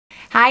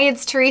Hi,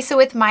 it's Teresa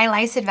with My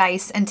Lice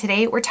Advice, and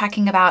today we're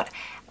talking about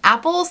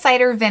apple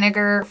cider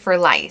vinegar for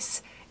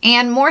lice,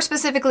 and more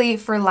specifically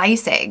for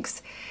lice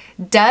eggs.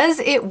 Does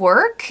it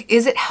work?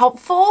 Is it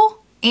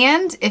helpful?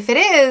 And if it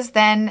is,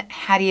 then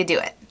how do you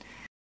do it?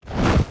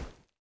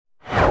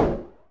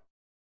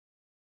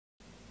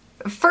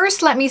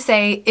 First, let me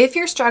say, if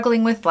you're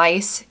struggling with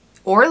lice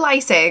or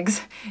lice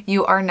eggs,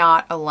 you are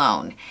not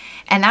alone.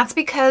 And that's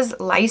because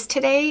lice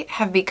today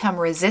have become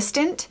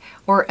resistant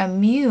or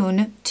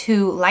immune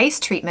to lice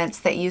treatments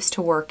that used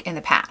to work in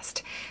the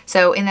past.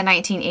 So in the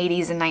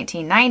 1980s and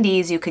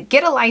 1990s, you could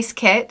get a lice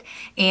kit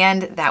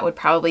and that would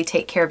probably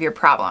take care of your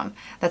problem.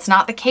 That's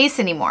not the case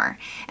anymore.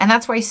 And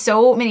that's why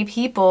so many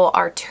people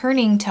are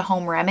turning to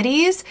home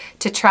remedies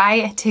to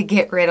try to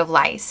get rid of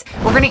lice.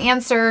 We're going to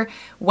answer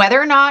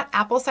whether or not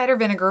apple cider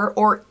vinegar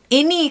or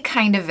any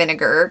kind of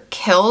vinegar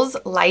kills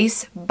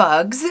lice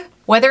bugs,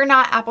 whether or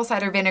not apple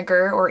cider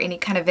vinegar or any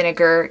kind of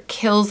vinegar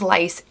kills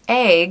lice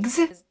eggs.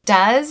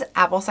 Does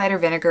apple cider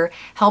vinegar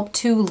help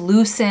to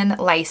loosen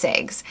lice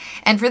eggs?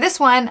 And for this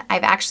one,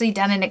 I've actually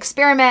done an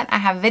experiment. I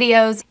have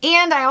videos,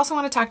 and I also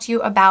want to talk to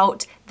you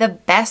about the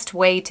best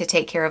way to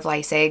take care of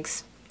lice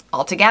eggs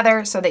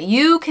altogether so that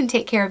you can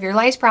take care of your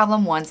lice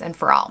problem once and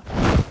for all.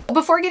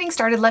 Before getting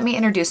started, let me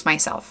introduce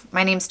myself.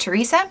 My name's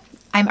Teresa.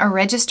 I'm a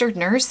registered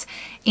nurse,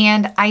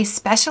 and I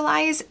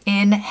specialize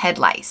in head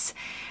lice.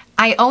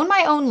 I own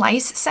my own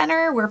lice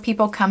center where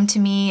people come to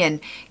me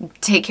and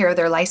take care of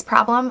their lice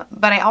problem,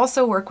 but I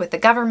also work with the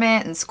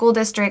government and school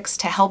districts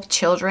to help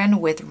children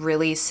with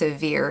really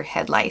severe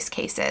head lice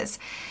cases.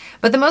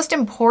 But the most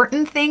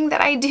important thing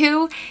that I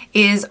do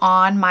is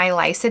on My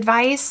Lice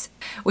Advice,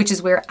 which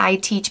is where I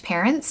teach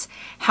parents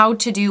how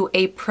to do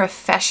a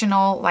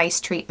professional lice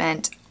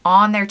treatment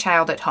on their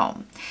child at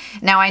home.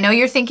 Now, I know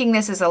you're thinking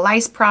this is a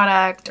lice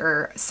product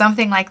or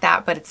something like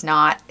that, but it's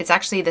not. It's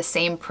actually the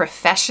same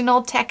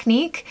professional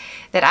technique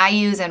that I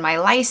use in my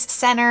lice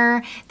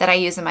center, that I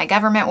use in my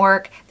government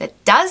work,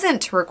 that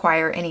doesn't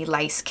require any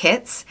lice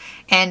kits.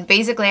 And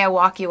basically, I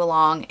walk you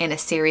along in a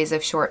series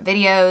of short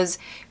videos.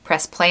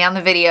 Press play on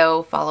the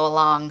video, follow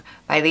along.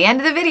 By the end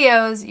of the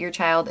videos, your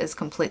child is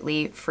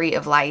completely free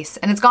of lice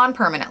and it's gone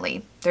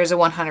permanently. There's a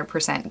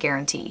 100%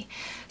 guarantee.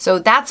 So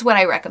that's what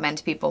I recommend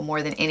to people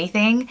more than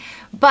anything.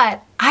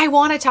 But I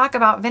want to talk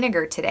about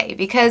vinegar today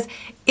because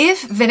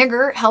if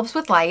vinegar helps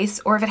with lice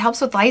or if it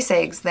helps with lice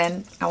eggs,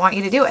 then I want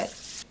you to do it.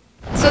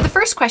 So the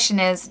first question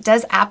is,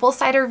 does apple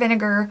cider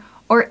vinegar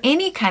or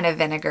any kind of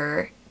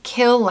vinegar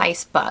kill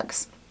lice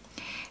bugs?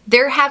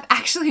 There have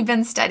actually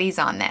been studies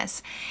on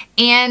this,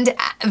 and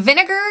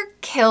vinegar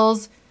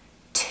kills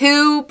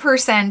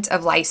 2%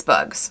 of lice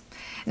bugs.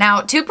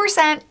 Now,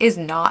 2% is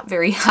not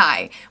very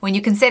high. When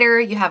you consider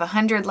you have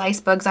 100 lice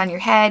bugs on your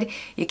head,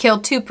 you kill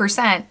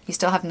 2%, you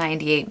still have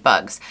 98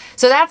 bugs.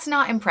 So that's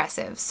not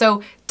impressive.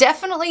 So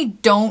definitely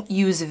don't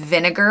use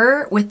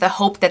vinegar with the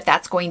hope that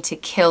that's going to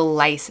kill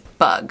lice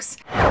bugs.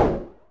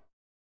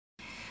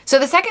 So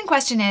the second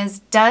question is,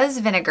 does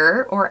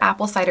vinegar or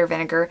apple cider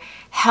vinegar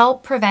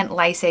help prevent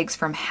lice eggs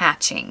from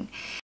hatching?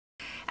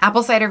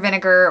 Apple cider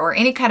vinegar or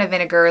any kind of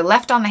vinegar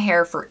left on the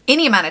hair for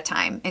any amount of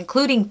time,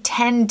 including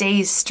 10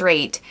 days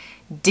straight,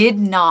 did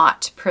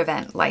not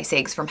prevent lice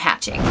eggs from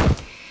hatching.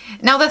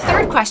 Now the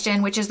third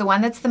question, which is the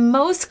one that's the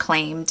most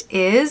claimed,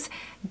 is,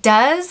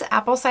 does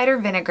apple cider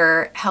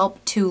vinegar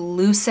help to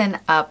loosen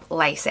up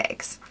lice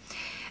eggs?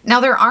 Now,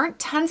 there aren't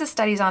tons of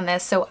studies on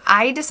this, so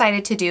I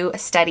decided to do a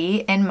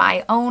study in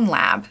my own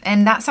lab.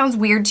 And that sounds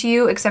weird to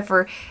you, except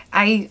for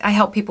I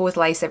help people with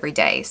lice every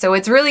day. So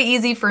it's really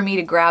easy for me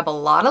to grab a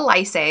lot of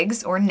lice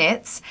eggs or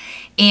nits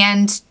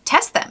and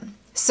test them.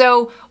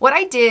 So what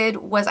I did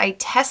was I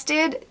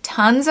tested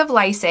tons of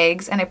lice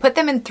eggs and I put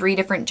them in 3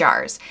 different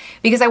jars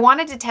because I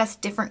wanted to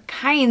test different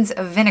kinds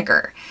of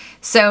vinegar.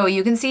 So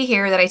you can see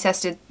here that I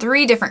tested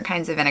 3 different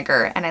kinds of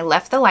vinegar and I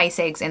left the lice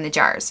eggs in the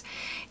jars.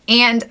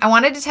 And I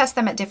wanted to test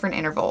them at different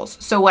intervals.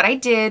 So what I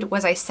did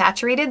was I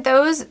saturated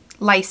those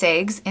lice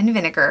eggs in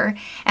vinegar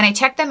and I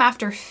checked them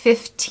after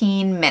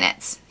 15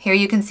 minutes. Here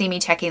you can see me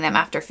checking them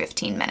after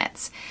 15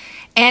 minutes.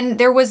 And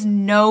there was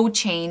no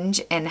change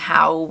in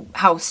how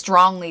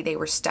strongly they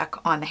were stuck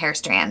on the hair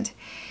strand.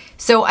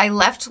 So I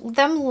left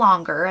them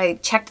longer. I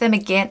checked them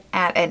again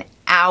at an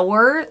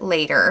hour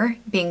later,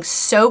 being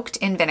soaked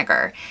in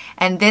vinegar.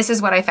 And this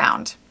is what I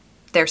found.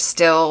 They're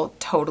still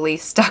totally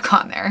stuck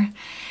on there.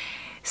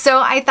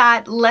 So I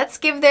thought, let's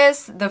give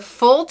this the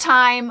full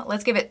time,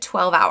 let's give it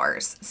 12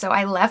 hours. So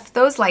I left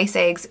those lice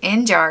eggs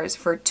in jars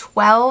for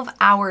 12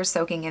 hours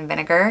soaking in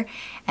vinegar,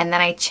 and then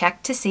I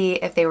checked to see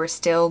if they were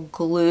still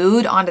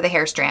glued onto the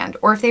hair strand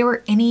or if they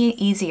were any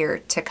easier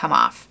to come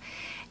off.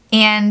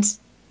 And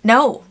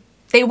no,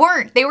 they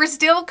weren't. They were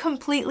still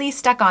completely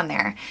stuck on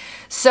there.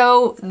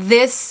 So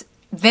this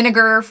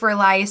vinegar for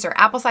lice or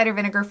apple cider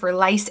vinegar for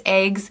lice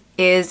eggs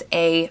is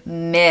a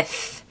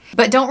myth.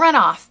 But don't run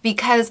off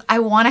because I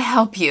want to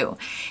help you.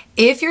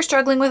 If you're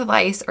struggling with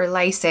lice or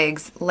lice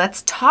eggs,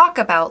 let's talk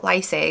about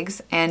lice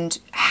eggs and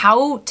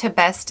how to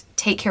best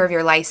take care of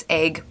your lice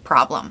egg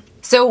problem.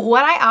 So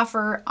what I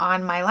offer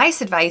on My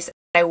Lice Advice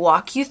I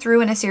walk you through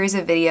in a series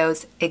of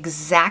videos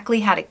exactly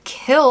how to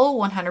kill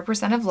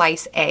 100% of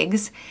lice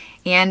eggs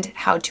and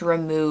how to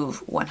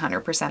remove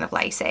 100% of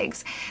lice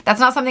eggs. That's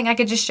not something I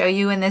could just show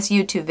you in this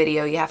YouTube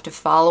video. You have to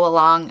follow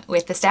along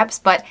with the steps,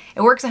 but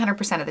it works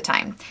 100% of the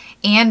time.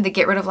 And the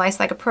Get Rid of Lice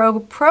Like a Pro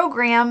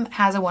program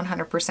has a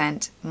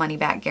 100% money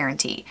back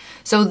guarantee.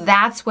 So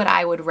that's what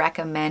I would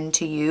recommend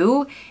to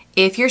you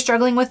if you're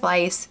struggling with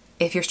lice,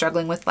 if you're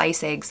struggling with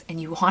lice eggs,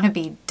 and you want to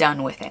be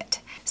done with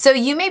it. So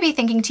you may be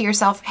thinking to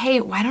yourself, hey,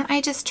 why don't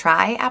I just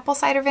try apple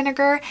cider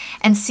vinegar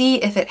and see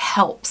if it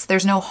helps?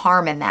 There's no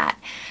harm in that.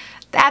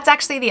 That's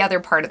actually the other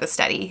part of the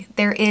study.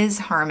 There is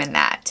harm in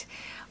that.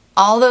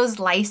 All those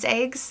lice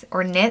eggs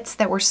or nits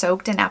that were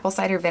soaked in apple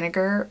cider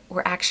vinegar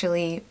were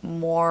actually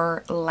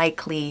more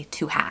likely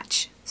to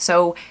hatch.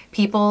 So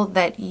people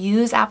that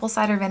use apple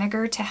cider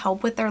vinegar to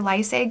help with their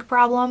lice egg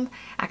problem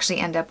actually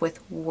end up with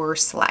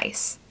worse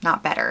lice,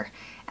 not better.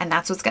 And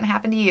that's what's going to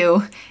happen to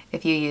you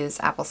if you use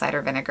apple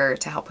cider vinegar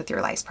to help with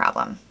your lice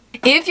problem.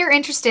 If you're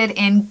interested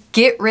in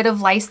Get Rid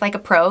of Lice Like a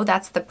Pro,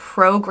 that's the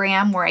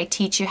program where I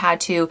teach you how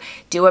to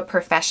do a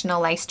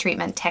professional lice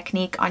treatment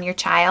technique on your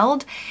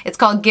child. It's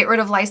called Get Rid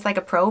of Lice Like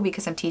a Pro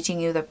because I'm teaching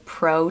you the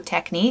pro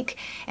technique.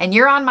 And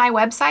you're on my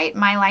website,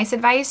 My Lice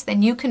Advice,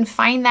 then you can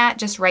find that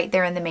just right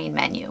there in the main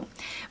menu.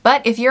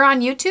 But if you're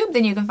on YouTube,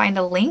 then you can find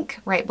a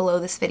link right below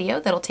this video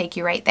that'll take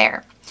you right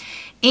there.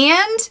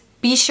 And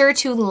be sure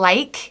to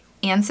like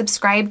and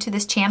subscribe to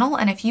this channel.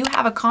 And if you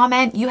have a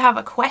comment, you have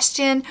a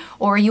question,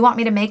 or you want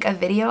me to make a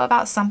video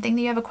about something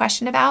that you have a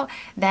question about,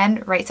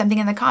 then write something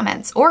in the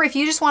comments. Or if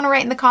you just want to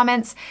write in the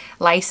comments,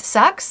 lice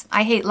sucks,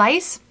 I hate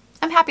lice,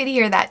 I'm happy to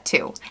hear that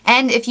too.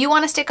 And if you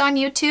want to stick on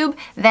YouTube,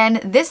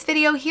 then this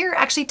video here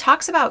actually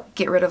talks about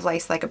Get Rid of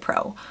Lice Like a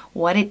Pro,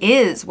 what it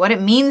is, what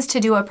it means to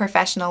do a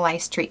professional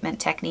lice treatment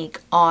technique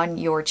on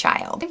your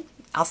child.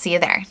 I'll see you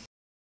there.